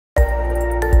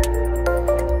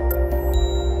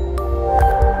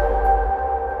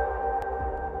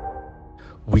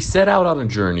We set out on a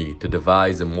journey to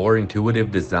devise a more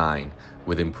intuitive design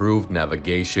with improved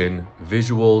navigation,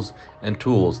 visuals, and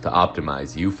tools to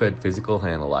optimize UFED Physical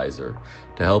Analyzer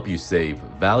to help you save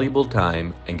valuable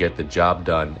time and get the job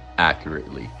done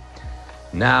accurately.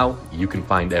 Now you can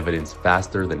find evidence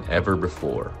faster than ever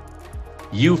before.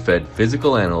 UFED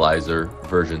Physical Analyzer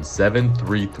version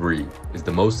 7.3.3 is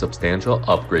the most substantial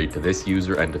upgrade to this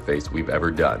user interface we've ever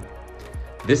done.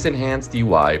 This enhanced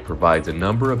UI provides a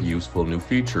number of useful new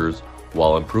features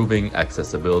while improving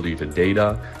accessibility to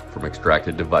data from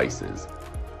extracted devices.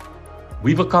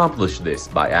 We've accomplished this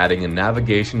by adding a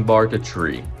navigation bar to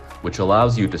tree, which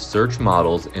allows you to search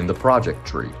models in the project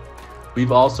tree.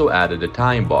 We've also added a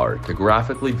time bar to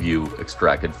graphically view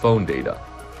extracted phone data.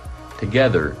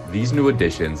 Together, these new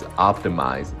additions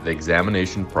optimize the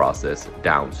examination process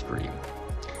downstream.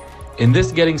 In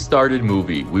this Getting Started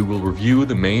movie, we will review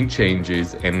the main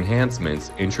changes and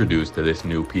enhancements introduced to this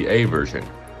new PA version,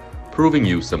 proving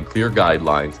you some clear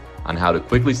guidelines on how to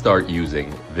quickly start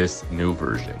using this new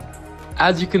version.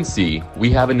 As you can see, we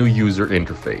have a new user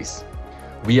interface.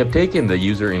 We have taken the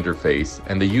user interface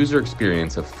and the user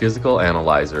experience of Physical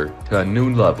Analyzer to a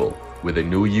new level with a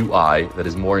new UI that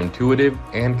is more intuitive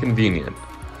and convenient.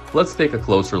 Let's take a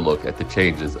closer look at the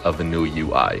changes of the new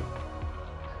UI.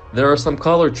 There are some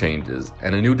color changes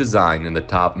and a new design in the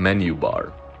top menu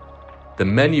bar. The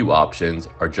menu options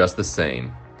are just the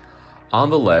same. On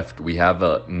the left, we have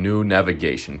a new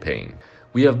navigation pane.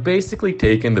 We have basically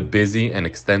taken the busy and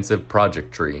extensive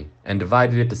project tree and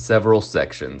divided it to several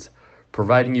sections,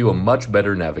 providing you a much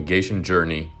better navigation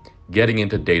journey, getting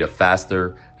into data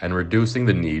faster, and reducing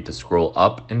the need to scroll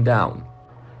up and down.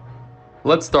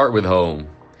 Let's start with Home.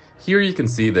 Here you can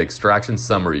see the extraction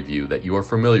summary view that you are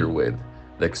familiar with.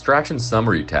 The extraction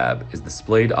summary tab is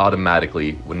displayed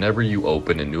automatically whenever you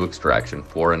open a new extraction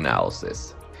for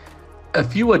analysis. A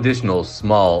few additional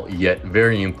small yet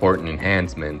very important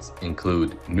enhancements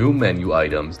include new menu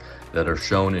items that are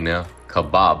shown in a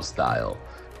kebab style.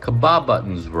 Kebab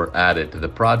buttons were added to the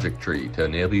project tree to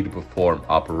enable you to perform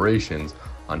operations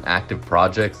on active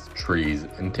projects, trees,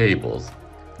 and tables.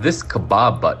 This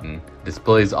kebab button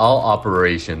displays all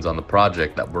operations on the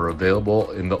project that were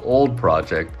available in the old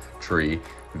project tree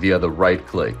via the right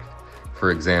click.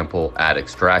 For example, add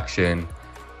extraction,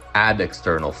 add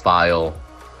external file,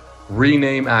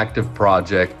 rename active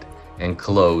project, and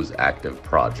close active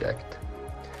project.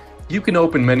 You can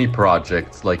open many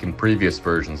projects like in previous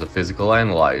versions of Physical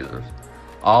Analyzers.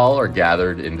 All are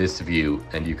gathered in this view,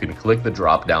 and you can click the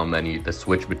drop-down menu to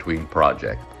switch between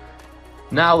projects.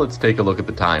 Now let's take a look at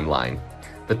the timeline.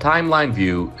 The timeline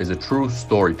view is a true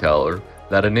storyteller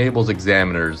that enables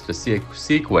examiners to see a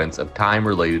sequence of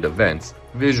time-related events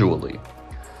visually.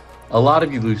 A lot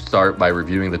of you start by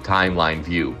reviewing the timeline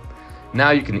view.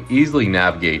 Now you can easily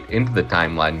navigate into the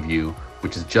timeline view,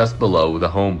 which is just below the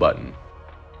Home button.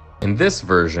 In this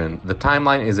version, the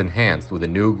timeline is enhanced with a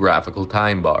new graphical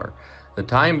time bar. The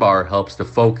time bar helps to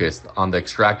focus on the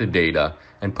extracted data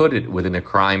and put it within a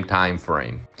crime time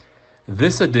frame.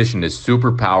 This addition is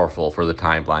super powerful for the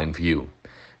timeline view.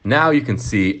 Now you can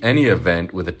see any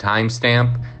event with a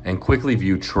timestamp and quickly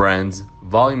view trends,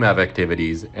 volume of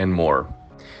activities, and more.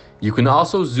 You can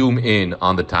also zoom in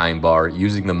on the time bar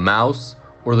using the mouse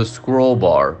or the scroll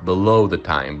bar below the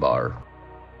time bar.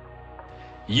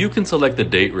 You can select the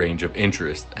date range of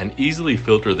interest and easily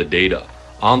filter the data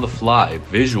on the fly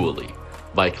visually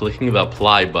by clicking the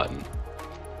Apply button.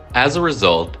 As a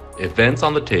result, events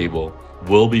on the table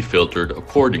will be filtered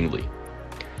accordingly.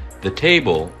 The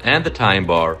table and the time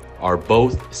bar are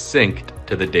both synced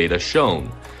to the data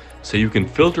shown, so you can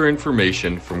filter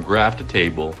information from graph to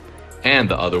table and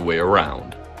the other way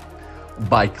around.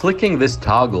 By clicking this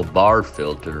toggle bar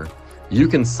filter, you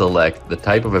can select the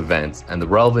type of events and the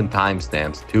relevant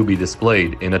timestamps to be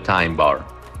displayed in a time bar.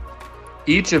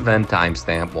 Each event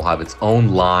timestamp will have its own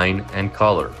line and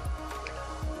color.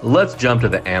 Let's jump to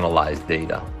the analyzed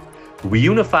data. We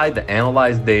unified the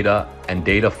analyzed data and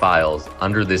data files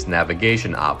under this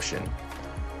navigation option.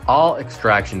 All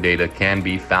extraction data can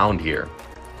be found here.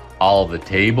 All of the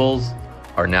tables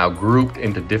are now grouped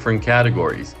into different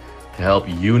categories to help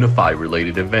unify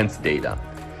related events data.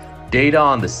 Data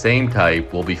on the same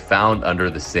type will be found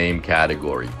under the same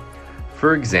category.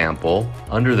 For example,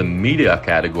 under the media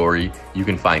category, you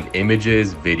can find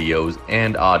images, videos,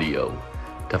 and audio.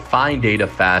 To find data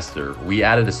faster, we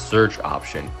added a search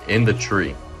option in the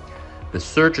tree. The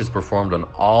search is performed on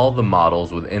all the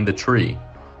models within the tree,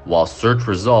 while search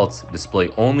results display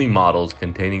only models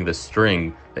containing the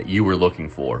string that you were looking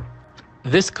for.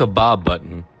 This kebab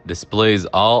button displays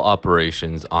all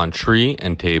operations on tree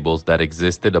and tables that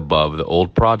existed above the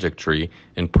old project tree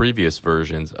in previous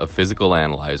versions of Physical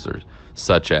Analyzers,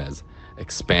 such as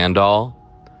expand all,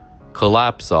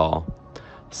 collapse all,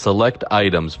 select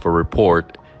items for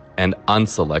report, and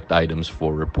unselect items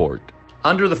for report.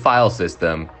 Under the file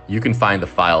system, you can find the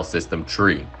file system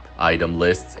tree, item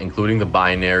lists including the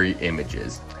binary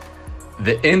images.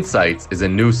 The Insights is a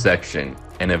new section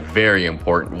and a very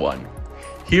important one.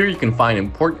 Here you can find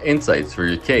important insights for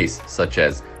your case, such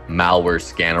as malware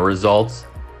scanner results,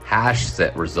 hash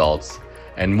set results,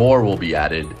 and more will be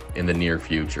added in the near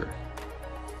future.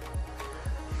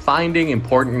 Finding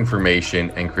important information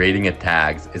and creating a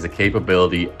tags is a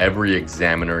capability every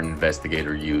examiner and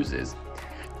investigator uses.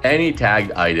 Any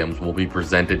tagged items will be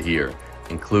presented here,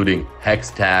 including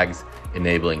hex tags,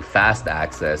 enabling fast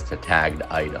access to tagged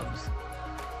items.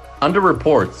 Under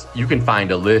reports, you can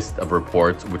find a list of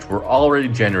reports which were already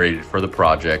generated for the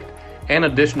project and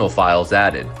additional files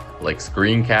added, like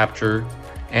screen capture,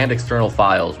 and external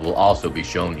files will also be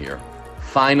shown here.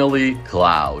 Finally,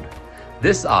 Cloud.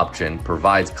 This option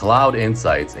provides cloud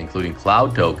insights, including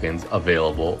cloud tokens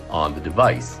available on the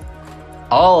device.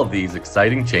 All of these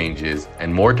exciting changes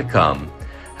and more to come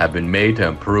have been made to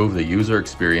improve the user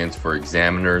experience for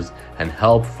examiners and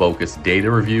help focus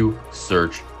data review,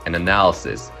 search, and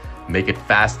analysis, make it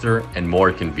faster and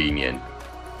more convenient.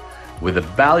 With a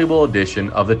valuable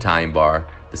addition of the time bar,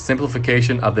 the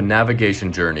simplification of the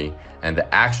navigation journey, and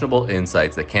the actionable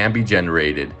insights that can be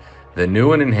generated, the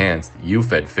new and enhanced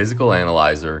UFED Physical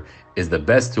Analyzer is the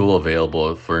best tool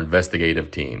available for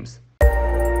investigative teams.